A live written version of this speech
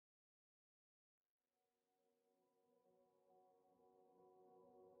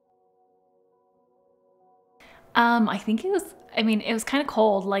I think it was kind of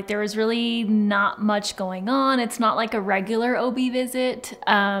cold. Like there was really not much going on. It's not like a regular OB visit.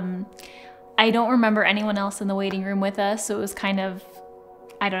 I don't remember anyone else in the waiting room with us. So it was kind of,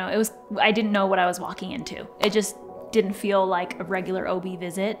 I don't know. I didn't know what I was walking into. It just didn't feel like a regular OB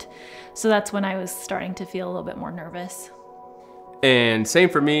visit. So that's when I was starting to feel a little bit more nervous. And same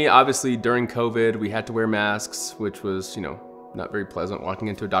for me. Obviously during COVID, we had to wear masks, which was, not very pleasant walking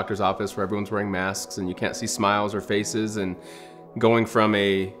into a doctor's office where everyone's wearing masks and you can't see smiles or faces, and going from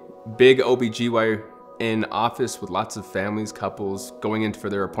a big OBGYN office with lots of families, couples going in for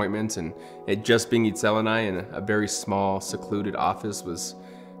their appointments, and it just being Ezekiel and I in a very small, secluded office was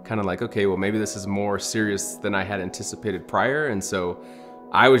kind of like, okay, well, maybe this is more serious than I had anticipated prior. And so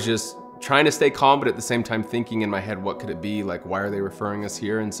I was just trying to stay calm, but at the same time thinking in my head, what could it be? Like, why are they referring us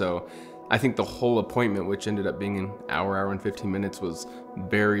here? And so I think the whole appointment, which ended up being an hour and 15 minutes, was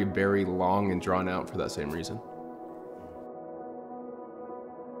very, very long and drawn out for that same reason.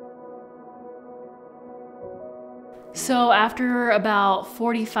 So after about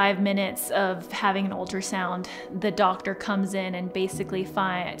 45 minutes of having an ultrasound, the doctor comes in and basically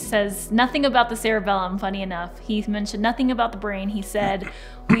says nothing about the cerebellum, funny enough. He mentioned nothing about the brain. He said,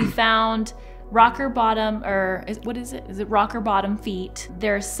 we found rocker bottom, or what is it? Is it rocker bottom feet?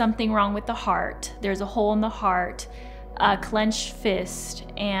 There's something wrong with the heart. There's a hole in the heart, a clenched fist,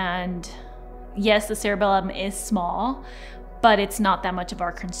 and yes, the cerebellum is small, but it's not that much of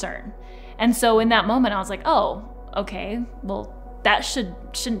our concern. And so in that moment, I was like, oh, okay, well, that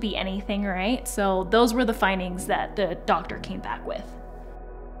shouldn't be anything, right? So those were the findings that the doctor came back with.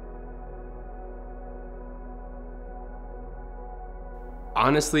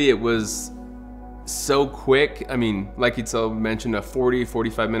 Honestly, it was so quick. I mean, like Ezekiel mentioned, a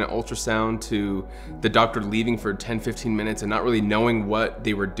 45 minute ultrasound to the doctor leaving for 10-15 minutes and not really knowing what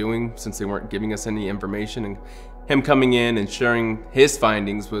they were doing since they weren't giving us any information, and him coming in and sharing his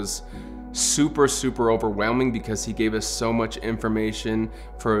findings was super, super overwhelming because he gave us so much information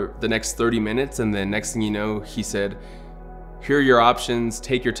for the next 30 minutes. And then next thing you know, he said, here are your options,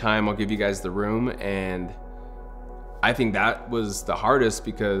 take your time, I'll give you guys the room. And I think that was the hardest,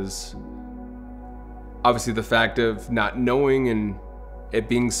 because obviously the fact of not knowing and it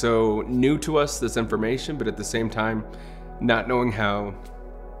being so new to us, this information, but at the same time, not knowing how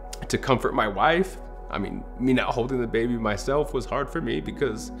to comfort my wife. I mean, me not holding the baby myself was hard for me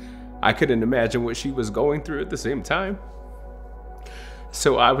because I couldn't imagine what she was going through at the same time.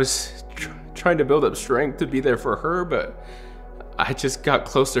 So I was trying to build up strength to be there for her, but I just got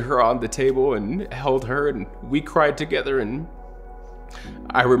close to her on the table and held her, and we cried together. And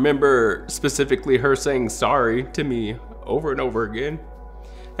I remember specifically her saying sorry to me over and over again,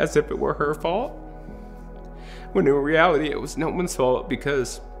 as if it were her fault, when in reality it was no one's fault,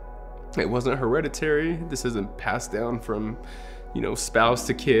 because it wasn't hereditary. This isn't passed down from spouse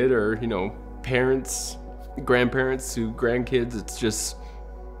to kid, or parents, grandparents to grandkids. It's just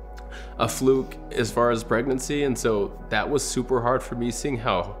a fluke as far as pregnancy. And so that was super hard for me, seeing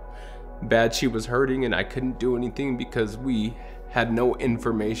how bad she was hurting, and I couldn't do anything because we had no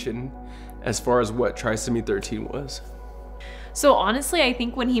information as far as what trisomy 13 was. So honestly, I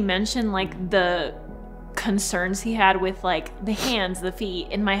think when he mentioned like the concerns he had with like the hands, the feet,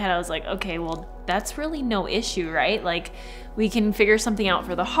 in my head I was like, okay, well, that's really no issue, right? Like, we can figure something out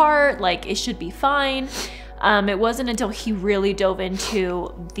for the heart, like it should be fine. It wasn't until he really dove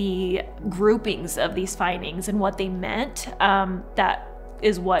into the groupings of these findings and what they meant, that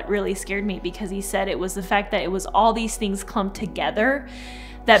is what really scared me, because he said it was the fact that it was all these things clumped together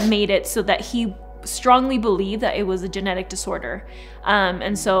that made it so that he strongly believed that it was a genetic disorder.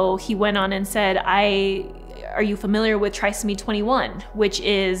 And so he went on and said, are you familiar with trisomy 21, which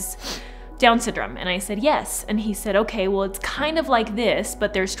is Down syndrome? And I said, yes. And he said, okay, well, it's kind of like this,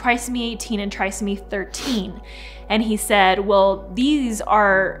 but there's trisomy 18 and trisomy 13. And he said, well, these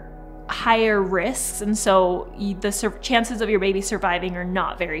are higher risks, and so the chances of your baby surviving are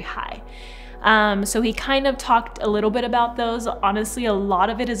not very high. So he kind of talked a little bit about those. Honestly, a lot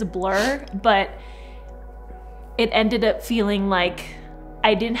of it is a blur, but it ended up feeling like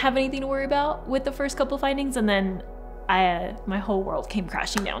I didn't have anything to worry about with the first couple of findings, and then my whole world came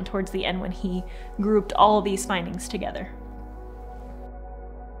crashing down towards the end when he grouped all of these findings together.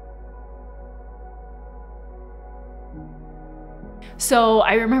 So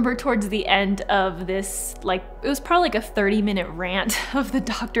I remember towards the end of this, like, it was probably like a 30-minute rant of the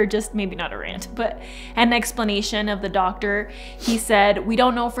doctor, just maybe not a rant, but an explanation of the doctor. He said, we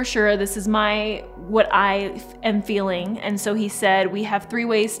don't know for sure, this is what I am feeling. And so he said, we have 3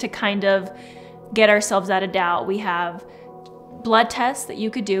 ways to kind of get ourselves out of doubt. We have blood tests that you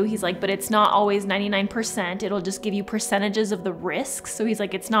could do. He's like, but it's not always 99%. It'll just give you percentages of the risks. So he's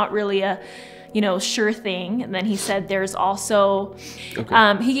like, it's not really a, sure thing. And then he said there's also,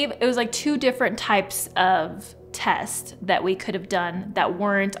 it was like 2 different types of tests that we could have done that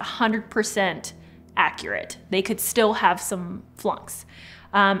weren't 100% accurate. They could still have some flunks.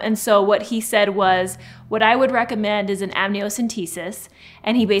 And so what he said was, what I would recommend is an amniocentesis.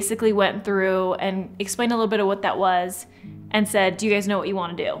 And he basically went through and explained a little bit of what that was and said, do you guys know what you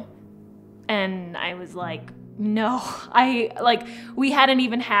want to do? And I was like, no, we hadn't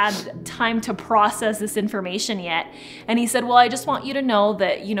even had time to process this information yet. And he said, well, I just want you to know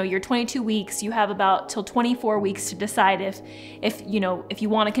that, you're 22 weeks, you have about till 24 weeks to decide if you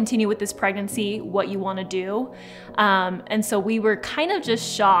want to continue with this pregnancy, what you want to do. And so we were kind of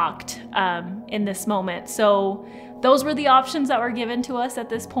just shocked in this moment. So those were the options that were given to us at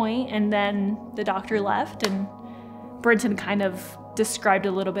this point. And then the doctor left, and Brenton kind of described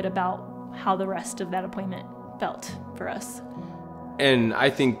a little bit about how the rest of that appointment felt for us. And I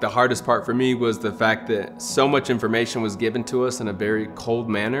think the hardest part for me was the fact that so much information was given to us in a very cold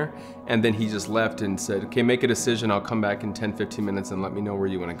manner, and then he just left and said, okay, make a decision, I'll come back in 10-15 minutes and let me know where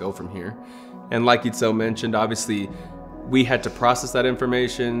you want to go from here. And like Ezekiel mentioned, obviously we had to process that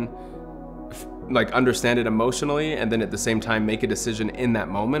information, understand it emotionally, and then at the same time make a decision in that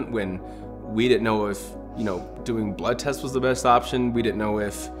moment when we didn't know if doing blood tests was the best option. We didn't know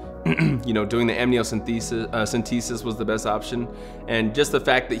if doing the amniocentesis was the best option. And just the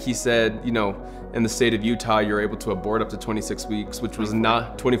fact that he said, in the state of Utah, you're able to abort up to 26 weeks, which was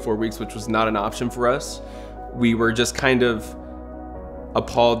not 24 weeks, which was not an option for us. We were just kind of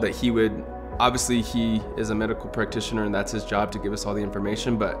appalled that he would, obviously he is a medical practitioner and that's his job to give us all the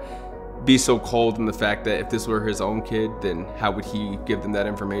information, but be so cold in the fact that if this were his own kid, then how would he give them that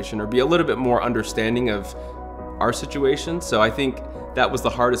information, or be a little bit more understanding of our situation. So I think that was the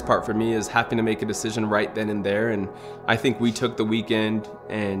hardest part for me, is having to make a decision right then and there. And I think we took the weekend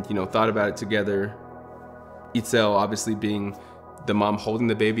and thought about it together. Ezekiel obviously being the mom holding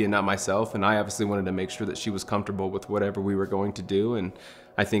the baby and not myself, and I obviously wanted to make sure that she was comfortable with whatever we were going to do. And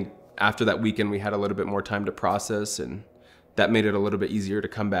I think after that weekend we had a little bit more time to process, and that made it a little bit easier to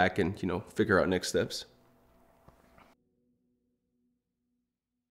come back and figure out next steps.